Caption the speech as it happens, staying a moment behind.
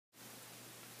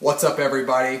What's up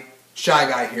everybody? Shy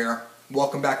Guy here.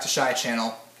 Welcome back to Shy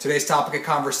Channel. Today's topic of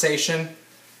conversation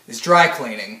is dry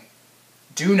cleaning.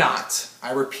 Do not,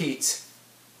 I repeat,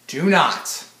 do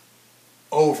not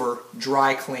over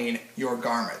dry clean your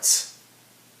garments.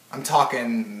 I'm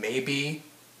talking maybe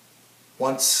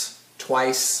once,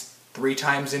 twice, 3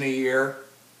 times in a year.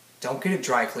 Don't get it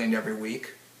dry cleaned every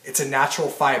week. It's a natural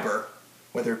fiber,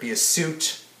 whether it be a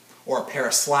suit or a pair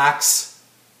of slacks.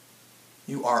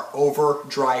 You are over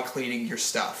dry cleaning your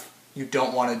stuff. You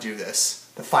don't want to do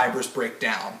this. The fibers break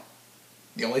down.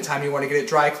 The only time you want to get it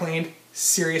dry cleaned,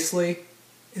 seriously,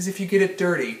 is if you get it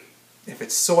dirty. If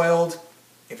it's soiled,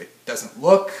 if it doesn't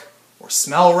look or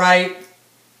smell right,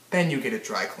 then you get it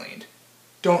dry cleaned.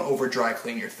 Don't over dry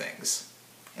clean your things.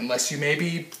 Unless you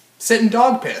maybe sit in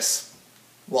dog piss.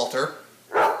 Walter.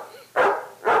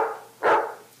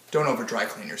 Don't over dry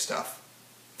clean your stuff.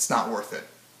 It's not worth it.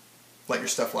 Let your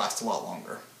stuff last a lot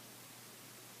longer.